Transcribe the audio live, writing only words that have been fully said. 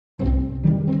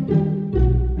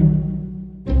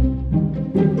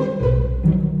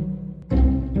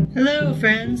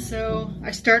friends. So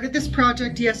I started this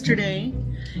project yesterday,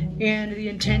 and the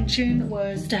intention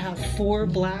was to have 4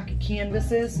 black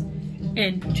canvases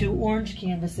and 2 orange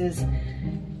canvases.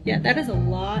 Yeah, that is a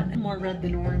lot more red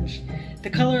than orange.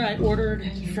 The color I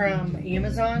ordered from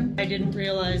Amazon, I didn't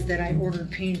realize that I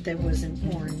ordered paint that wasn't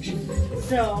orange.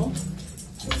 So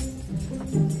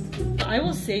I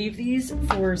will save these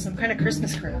for some kind of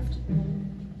Christmas craft.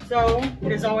 So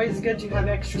it is always good to have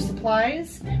extra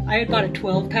supplies. I had bought a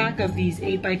 12-pack of these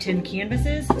 8x10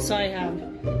 canvases, so I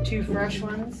have 2 fresh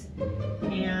ones.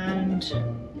 And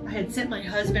I had sent my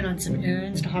husband on some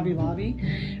errands to Hobby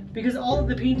Lobby because all of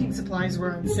the painting supplies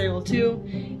were on sale too,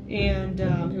 and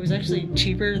it was actually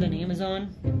cheaper than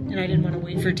Amazon, and I didn't want to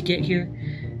wait for it to get here.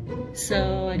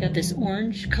 So I got this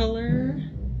orange color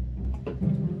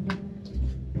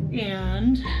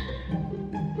and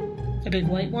a big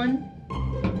white one,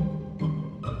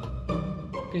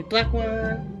 big black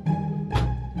one,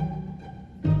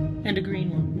 and a green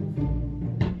one.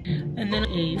 And then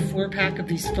a 4-pack of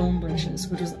these foam brushes,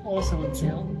 which was also on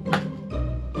sale.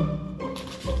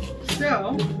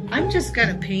 So I'm just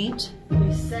gonna paint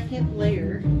a second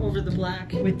layer over the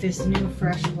black with this new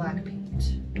fresh black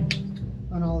paint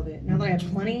on all of it. Now that I have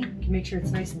plenty, I can make sure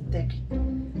it's nice and thick.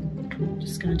 I'm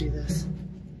just gonna do this.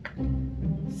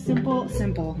 Simple,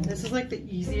 simple. This is like the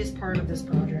easiest part of this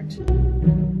project.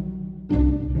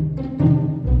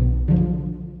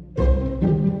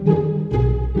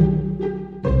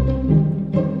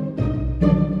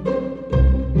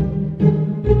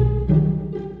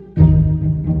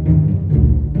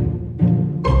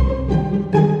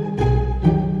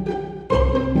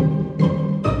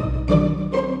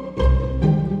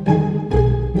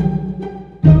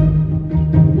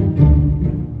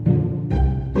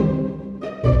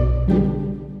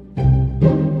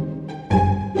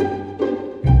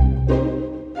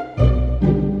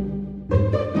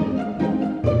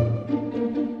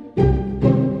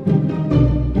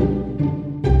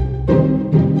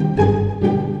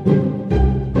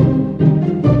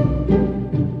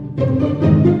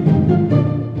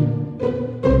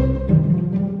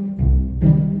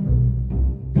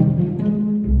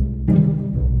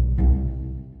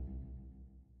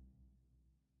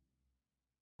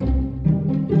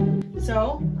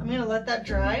 So I'm gonna let that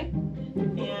dry,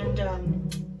 and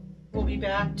we'll be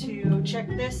back to check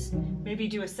this, maybe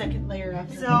do a second layer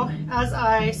after. So as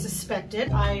I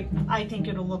suspected, I think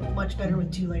it'll look much better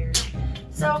with 2 layers.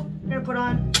 So I'm gonna put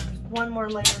on 1 more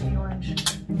layer of the orange.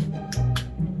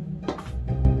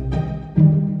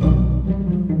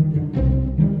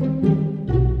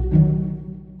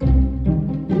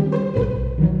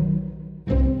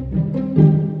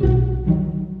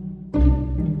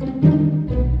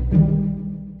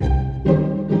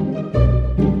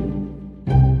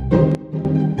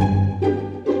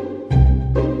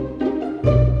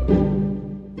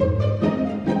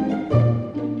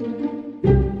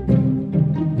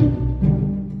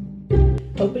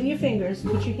 Open your fingers,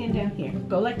 put your hand down here.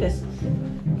 Go like this.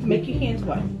 Make your hands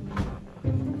wide.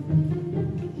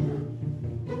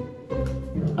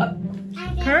 Up.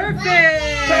 Perfect!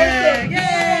 Perfect!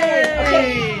 Yay!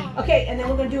 Okay. Okay, and then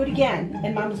we're going to do it again.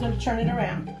 And Mama's going to turn it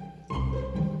around.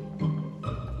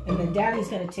 And then Daddy's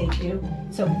going to take you.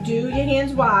 So do your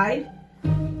hands wide.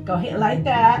 Go ahead like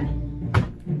that.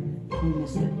 You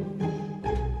missed it.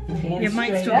 Hands it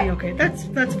might still up. be okay. That's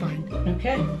fine.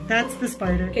 Okay. That's the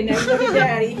spider. Okay, now go to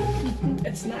Daddy.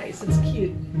 It's nice. It's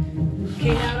cute.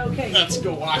 Okay, now okay. Let's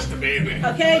go watch the baby.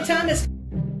 Okay, Thomas.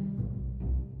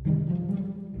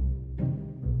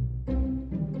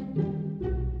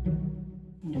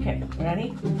 Okay,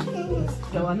 ready?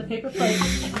 Go on the paper plate.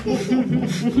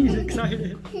 He's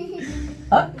excited.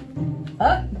 Up,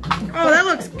 up. Oh, that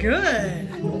looks good.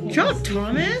 Good job,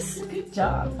 Thomas. Good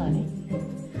job, honey.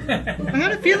 I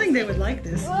had a feeling they would like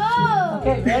this. Whoa.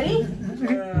 Okay, ready? Oh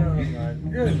my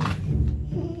goodness.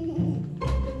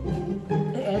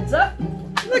 Heads up.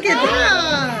 Look at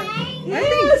that.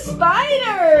 Yeah,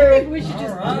 spider. I think we should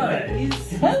just do it.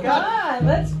 Come on,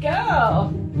 let's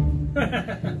go.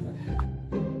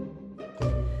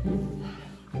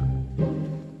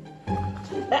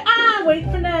 Wait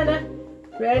for Nana.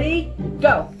 Ready?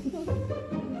 Go.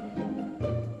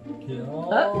 Get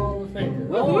all Up. the fingers.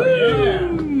 Woo-hoo. Oh yeah.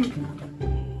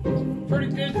 Pretty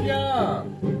good job.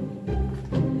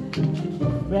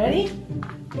 Ready?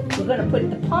 We're gonna put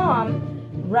the palm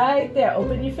right there.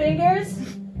 Open your fingers.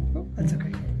 Oh, that's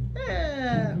okay.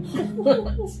 Yeah.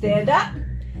 Stand up.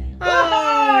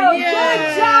 Oh, yeah. Good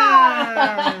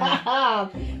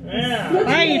job. Yeah.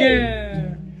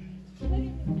 Spider.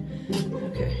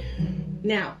 Okay.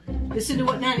 Now, listen to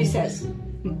what Nanny says.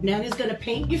 Nanny's gonna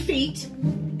paint your feet,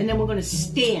 and and then we're going to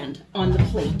stand on the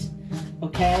plate.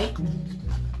 Okay?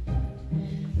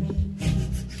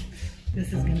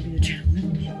 This is going to be a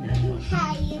challenge.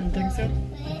 I don't think so.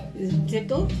 Is it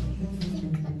tickled?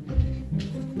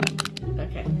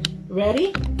 Okay.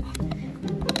 Ready?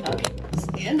 Okay.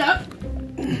 Stand up.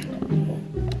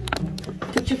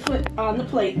 Put your foot on the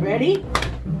plate. Ready?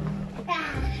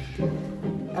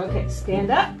 Okay.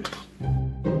 Stand up.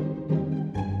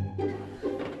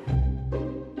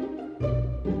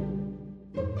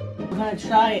 We're going to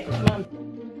try it. Come on.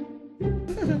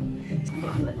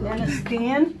 Let Nana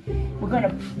stand. We're going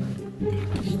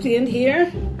to stand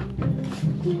here.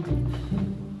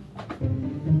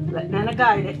 Let Nana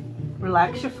guide it.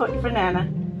 Relax your foot for Nana.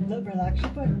 Relax your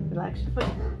foot. Relax your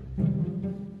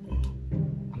foot.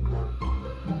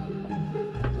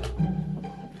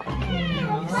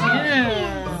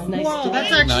 Yeah. Nice Whoa, job.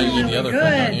 that's Now actually you do the really other good.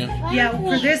 foot, don't you? Yeah,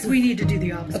 for this we need to do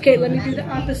the opposite. Okay, let me do the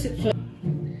opposite foot.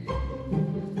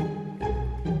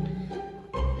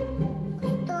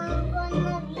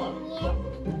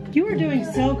 You were doing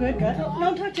so good, guys. Oh,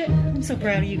 don't touch it. I'm so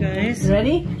proud of you guys.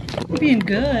 Ready? You're being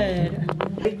good.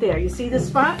 Right there. You see the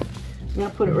spot? I'm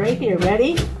going to put it right here.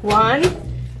 Ready? 1,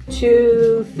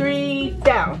 2, 3,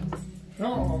 down.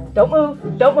 Oh. Don't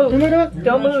move. Don't move.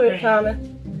 Don't move it, Okay. Thomas.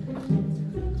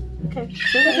 Okay.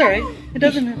 That's all right. It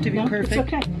doesn't have to be No, perfect.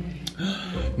 it's okay.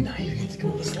 Now you get to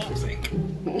go to the slop sink.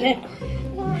 Okay.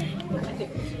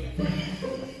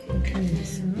 Okay,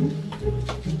 so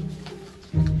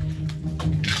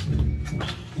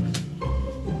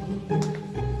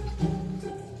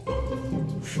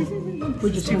We're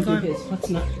just too going to fun. do this. Let's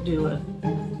not do it.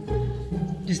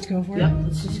 Just go for Yep. it.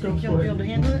 Let's just go Think you'll for be able it. to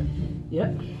handle it?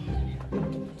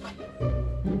 Yep.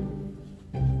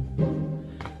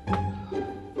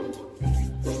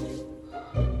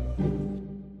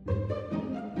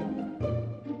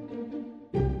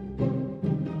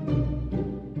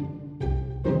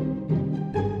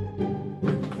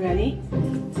 Ready?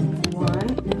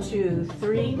 1, 2,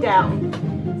 3, down.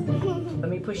 Let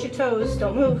me push your toes.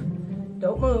 Don't move.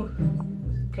 Don't move.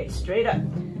 Okay, straight up.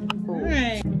 All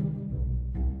right.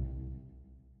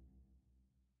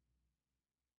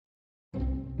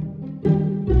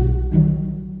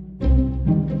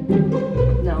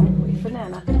 No, wait for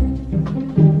Nana.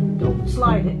 Don't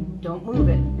slide it. Don't move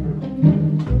it.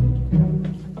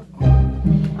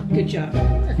 Good job.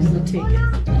 Excellent. Take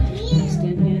it.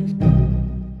 Stand here.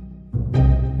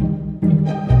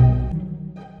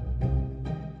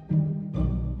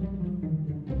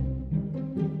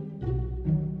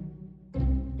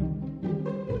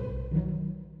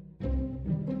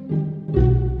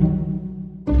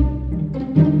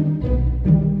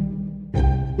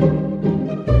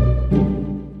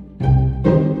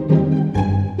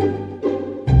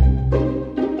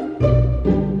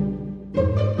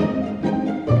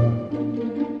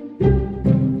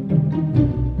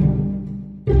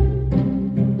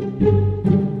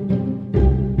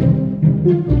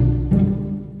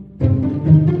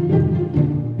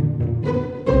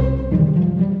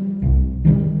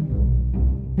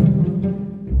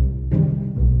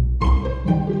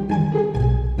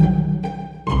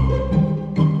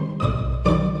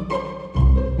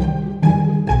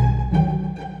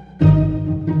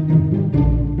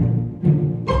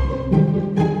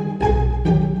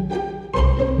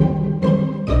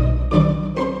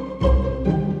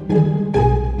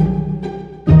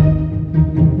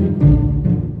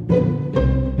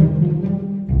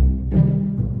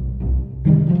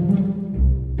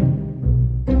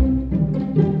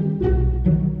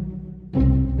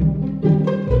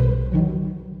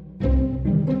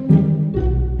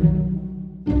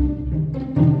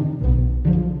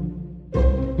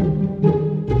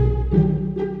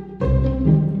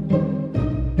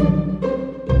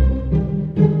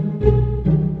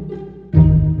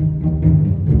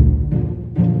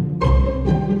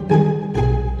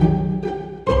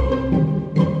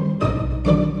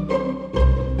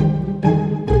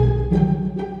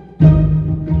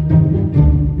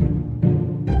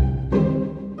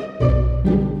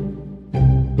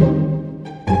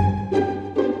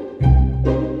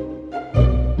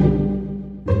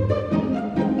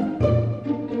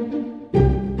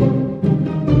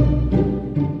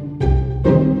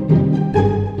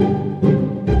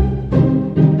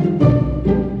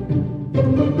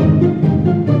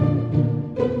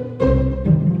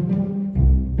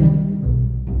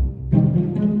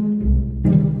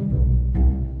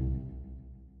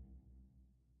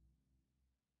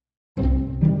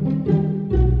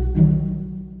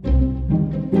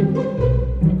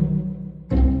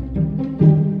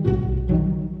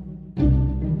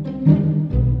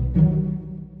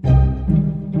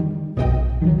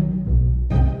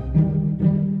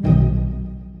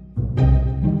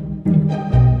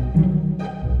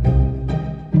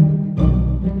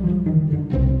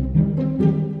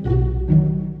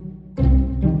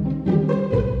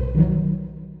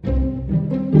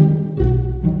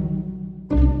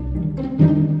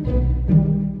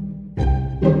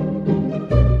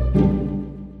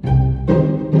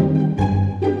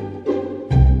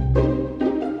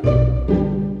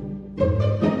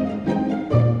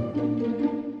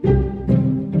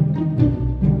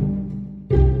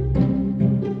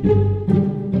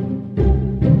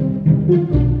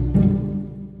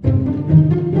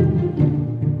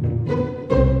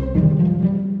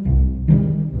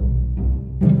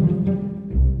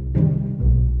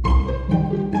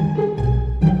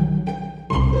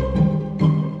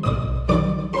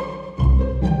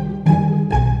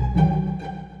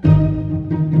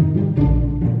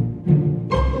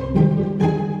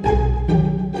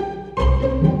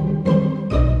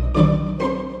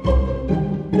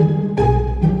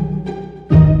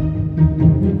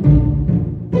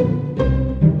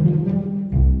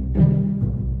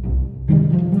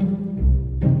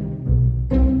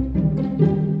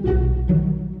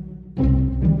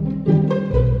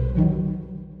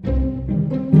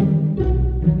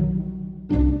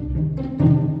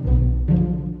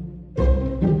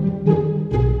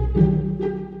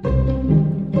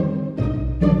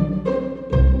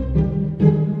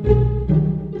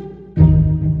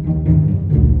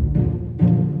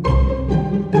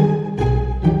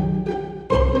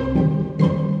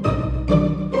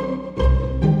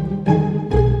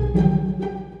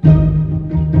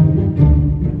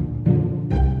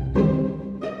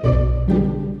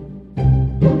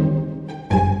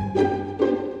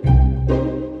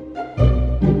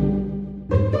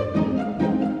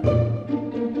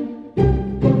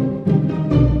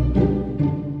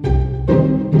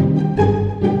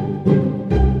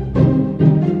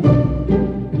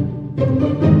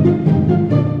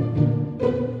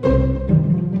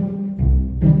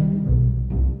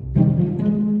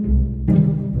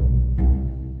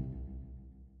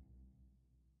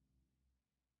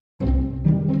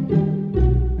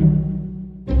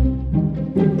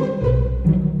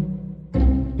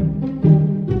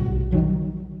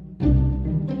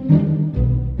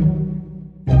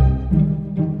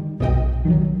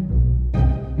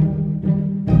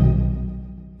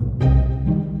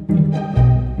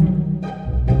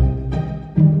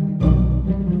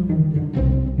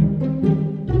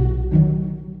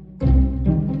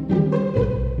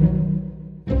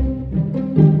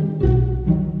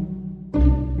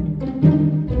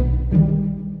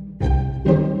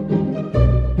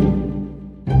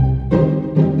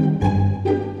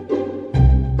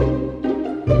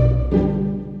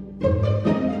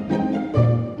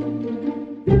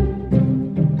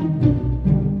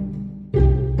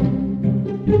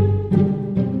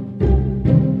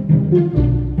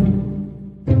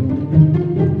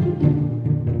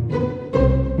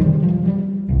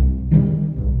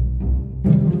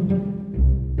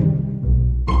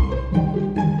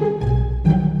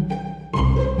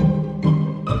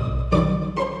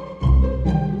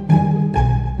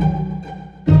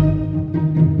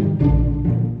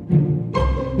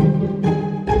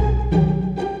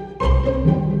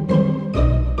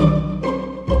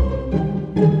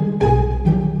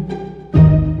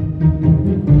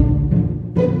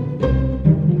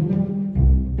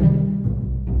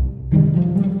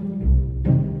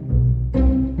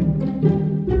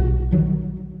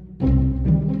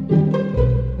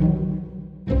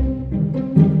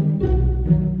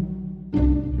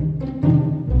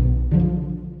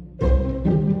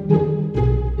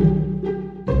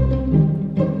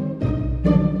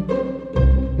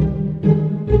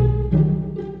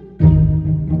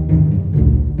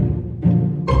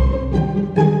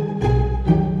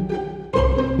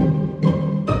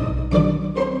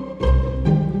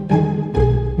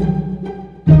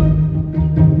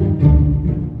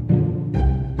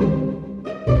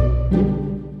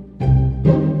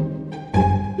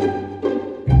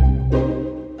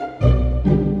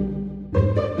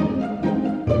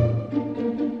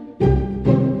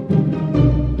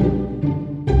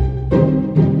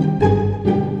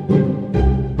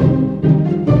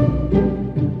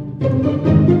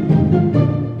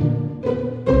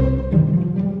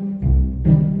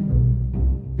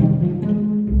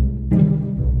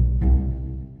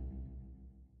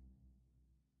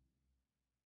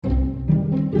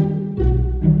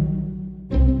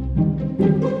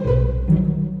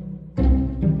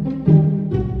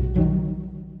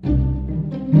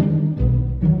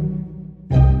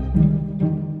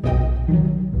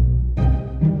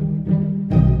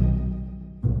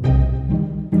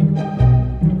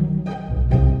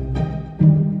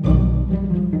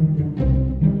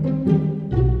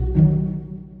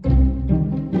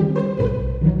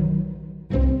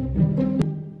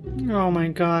 Oh my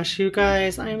gosh, you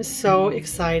guys, I am so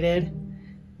excited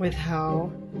with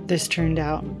how this turned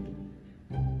out.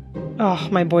 Oh,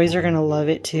 my boys are gonna love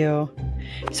it too.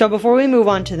 So before we move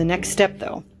on to the next step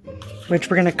though, which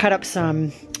we're gonna cut up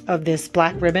some of this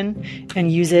black ribbon and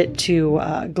use it to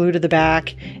glue to the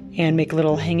back and make a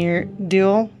little hanger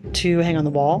deal to hang on the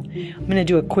wall. I'm gonna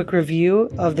do a quick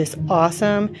review of this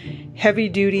awesome heavy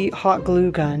duty hot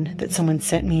glue gun that someone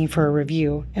sent me for a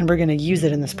review, and we're gonna use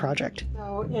it in this project.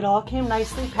 So it all came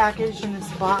nicely packaged in this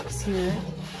box here.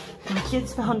 And the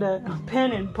kids found a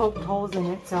pen and poked holes in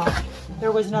it, so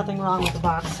there was nothing wrong with the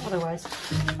box otherwise.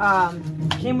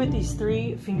 Came with these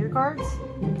 3 finger guards.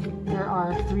 There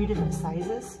are 3 different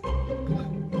sizes.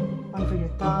 One for your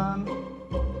thumb,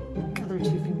 other 2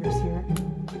 fingers here.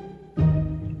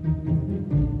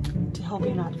 To help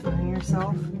you not burn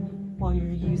yourself while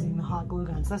you're using the hot glue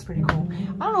gun, so that's pretty cool.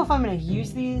 I don't know if I'm going to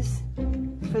use these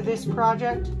for this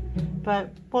project,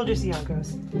 but we'll just see how it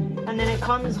goes. And then it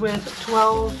comes with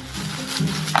 12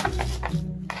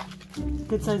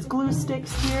 good size glue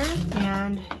sticks here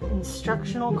and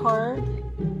instructional card,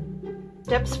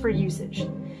 steps for usage.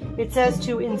 It says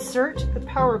to insert the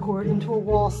power cord into a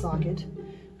wall socket,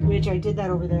 which I did that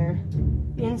over there.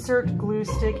 Insert glue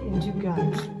stick into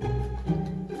gun.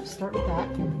 Start with that.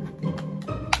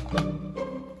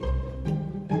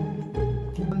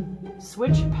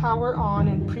 Switch power on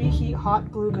and preheat hot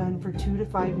glue gun for 2 to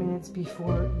 5 minutes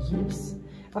before use.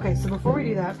 Okay, so before we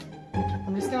do that,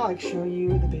 I'm just gonna show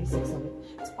you the basics of it.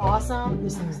 It's awesome.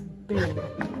 This thing's big.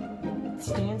 It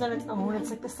stands on its own. It's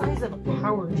like the size of a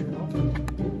power drill.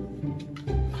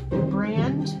 The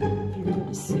brand, if you're able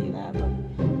to see that, but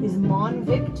is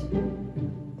Monvict.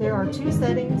 There are 2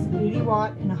 settings, 80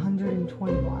 watt and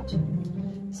 120 watt.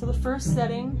 So the first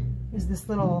setting is this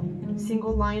little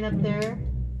single line up there,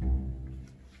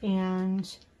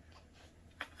 and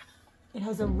it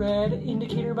has a red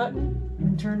indicator button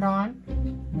when turned on.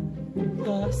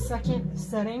 The second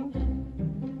setting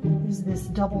is this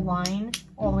double line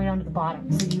all the way down to the bottom.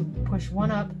 So you push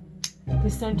one up, the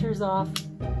center's off,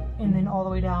 and then all the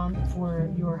way down for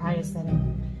your highest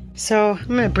setting. So I'm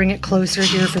going to bring it closer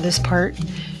here for this part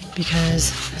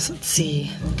because, let's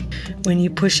see, when you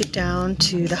push it down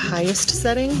to the highest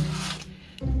setting,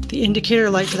 the indicator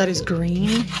light for that is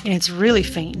green, and it's really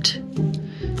faint.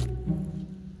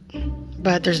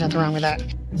 But there's nothing wrong with that.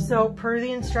 So per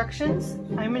the instructions,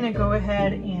 I'm going to go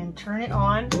ahead and turn it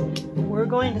on. We're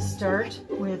going to start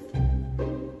with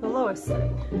the lowest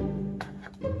setting.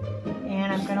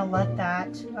 And I'm going to let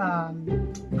that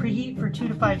preheat for 2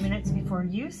 to 5 minutes before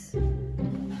use.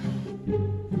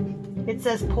 It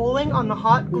says pulling on the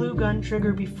hot glue gun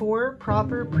trigger before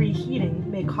proper preheating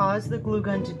may cause the glue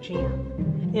gun to jam.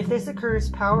 If this occurs,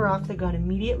 power off the gun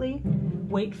immediately.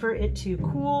 Wait for it to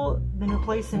cool, then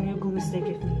replace a new glue stick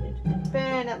if needed. It's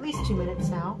been at least 2 minutes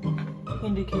now.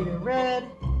 Indicator red.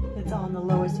 It's on the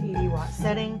lowest 80 watt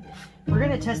setting. We're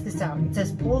going to test this out. It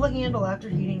says pull the handle after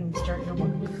heating and start your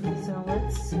work. So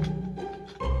let's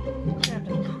have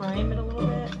to prime it a little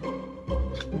bit.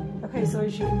 Okay, so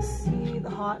as you can see, the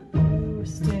hot glue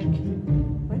stick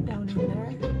went down in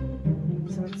there.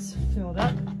 So it's filled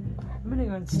up. I'm going to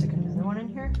go and stick another one in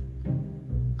here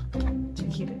to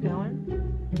keep it going.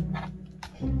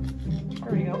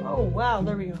 There we go. Oh wow,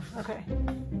 there we go. Okay.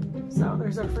 So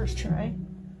there's our first try.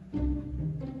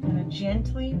 I'm going to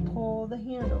gently pull the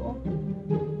handle. There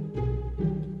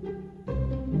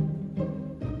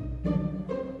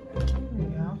we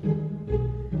go.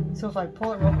 So if I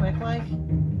pull it real quick like,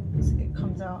 it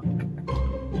comes out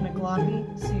kind of gloppy.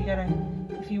 So you gotta,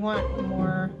 if you want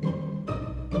more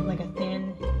like a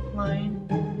thin line,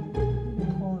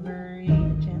 pull very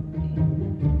gently.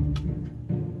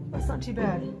 That's not too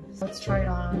bad. So let's try it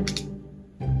on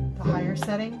the higher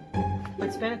setting.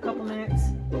 It's been a couple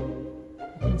minutes.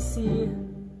 You can see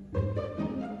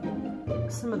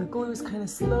some of the glue is kind of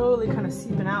slowly kind of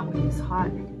seeping out with this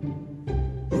hot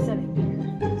setting here.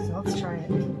 So let's try it.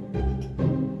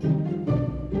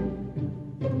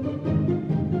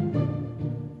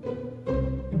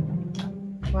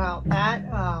 Wow, that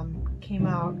came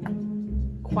out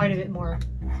quite a bit more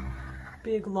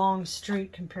big, long,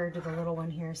 straight compared to the little one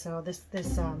here. So this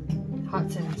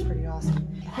hot setting is pretty awesome.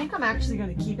 I think I'm actually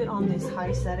going to keep it on this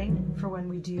high setting for when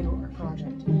we do our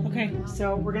project. Okay,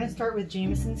 so we're going to start with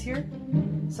Jamison's here.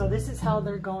 So this is how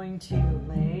they're going to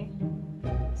lay.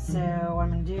 So what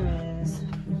I'm going to do is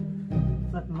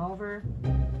flip them over.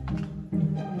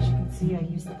 As you can see, I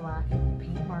use the black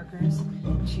paint markers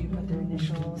to put their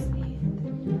initials and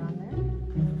their year on there.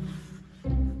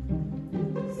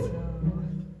 So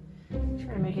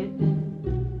try to make it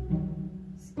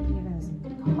as even as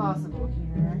possible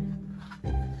here.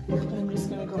 just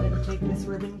gonna go ahead and take this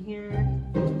ribbon here,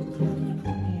 and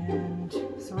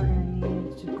so we're gonna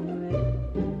need to glue it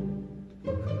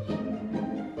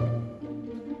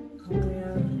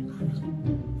here,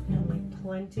 and like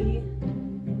plenty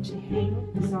to hang.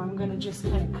 So I'm gonna just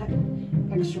kind of cut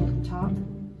extra at the top.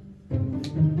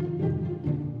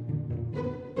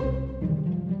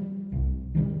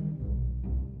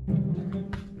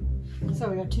 So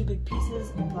we got 2 big pieces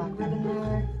of black ribbon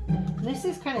there. And this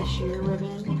is kind of sheer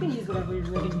ribbon. You can use whatever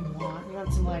ribbon you want. We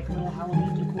got some like little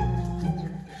Halloween decor ones,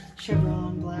 or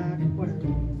chevron, black, whatever,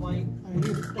 white. I mean,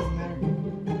 it doesn't matter.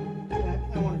 But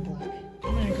I wanted black.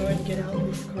 I'm gonna go ahead and get out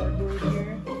this cardboard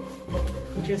here,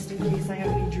 just in case I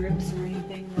have any drips or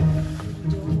anything that I'm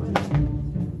dealing with.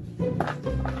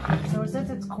 So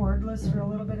since it's cordless for a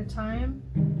little bit of time,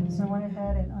 so I went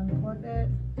ahead and unplugged it.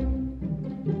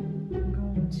 I'm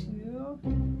going to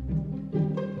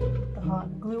the hot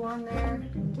glue on there.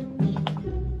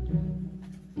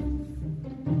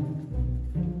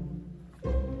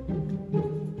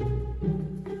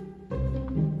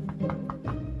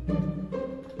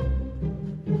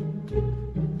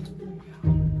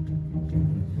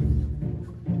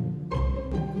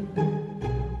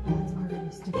 That's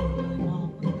already sticking really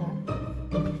well. Look at that.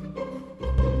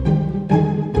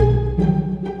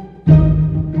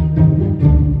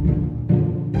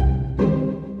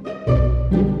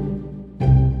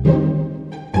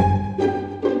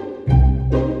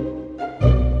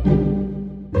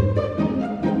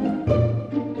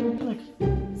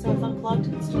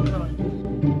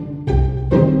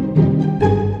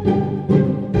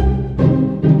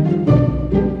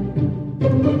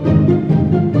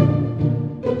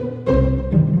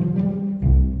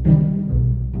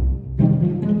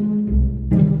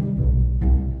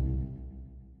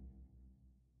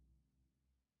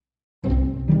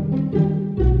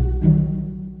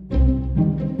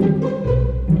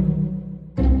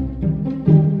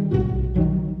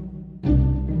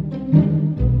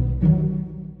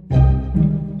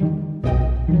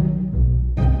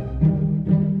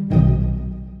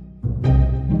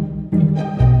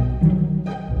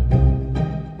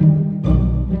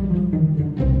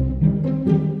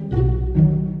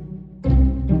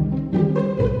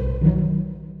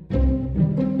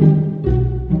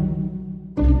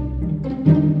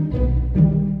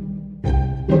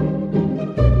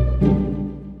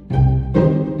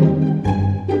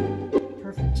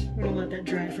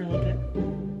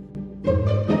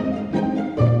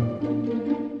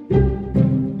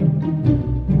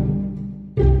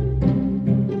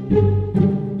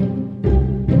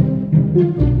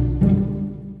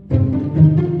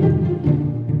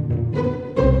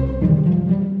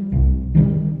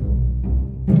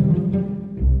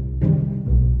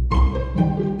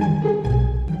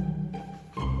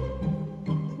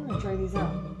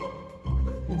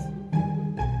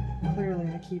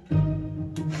 keep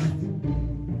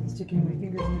sticking my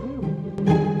fingers in the glue.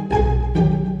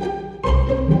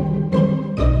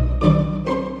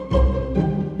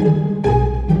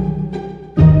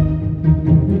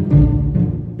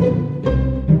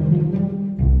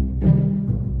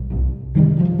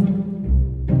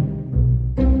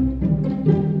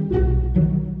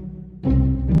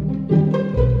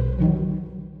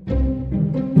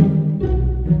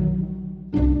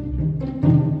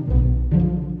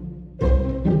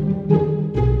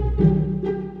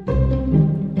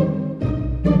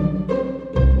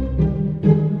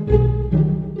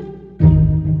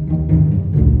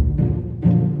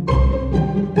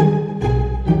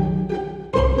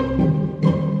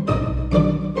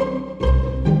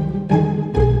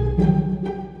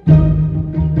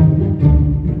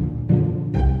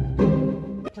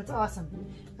 That's awesome.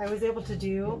 I was able to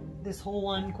do this whole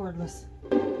one cordless.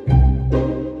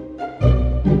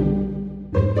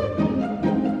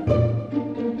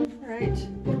 Alright,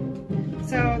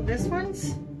 so this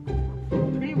one's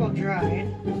pretty well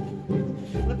dried.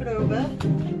 Flip it over.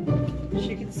 As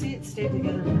you can see, it stayed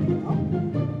together pretty well.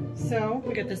 So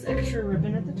we got this extra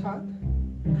ribbon at the top,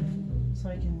 so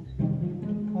I can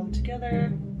pull it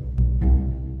together.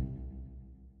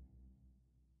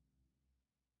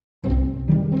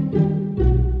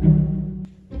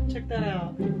 Check that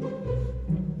out.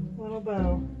 Little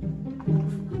bow.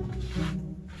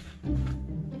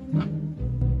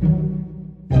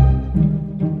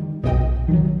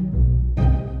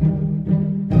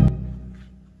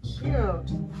 Cute.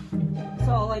 So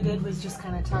all I did was just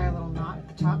kind of tie a little knot at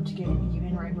the top to get it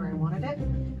even right where I wanted it.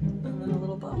 And then a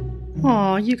little bow.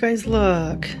 Aw, you guys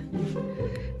look.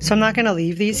 So I'm not going to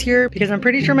leave these here because I'm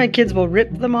pretty sure my kids will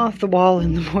rip them off the wall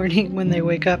in the morning when they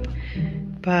wake up.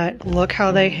 But look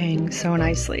how they hang so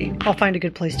nicely. I'll find a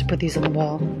good place to put these on the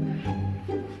wall.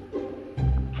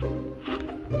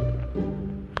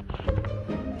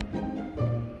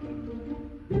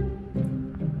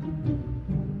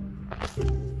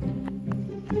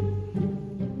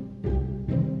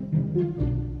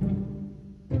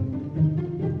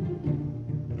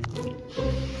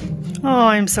 Oh,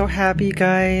 I'm so happy,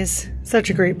 guys.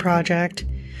 Such a great project.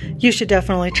 You should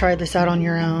definitely try this out on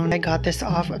your own. I got this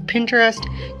off of Pinterest.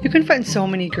 You can find so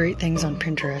many great things on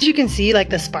Pinterest. As you can see,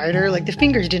 like the spider, like the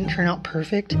fingers didn't turn out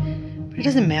perfect, but it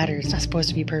doesn't matter. It's not supposed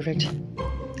to be perfect.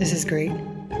 This is great.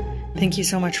 Thank you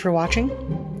so much for watching.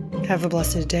 Have a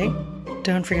blessed day.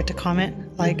 Don't forget to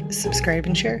comment, like, subscribe,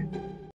 and share.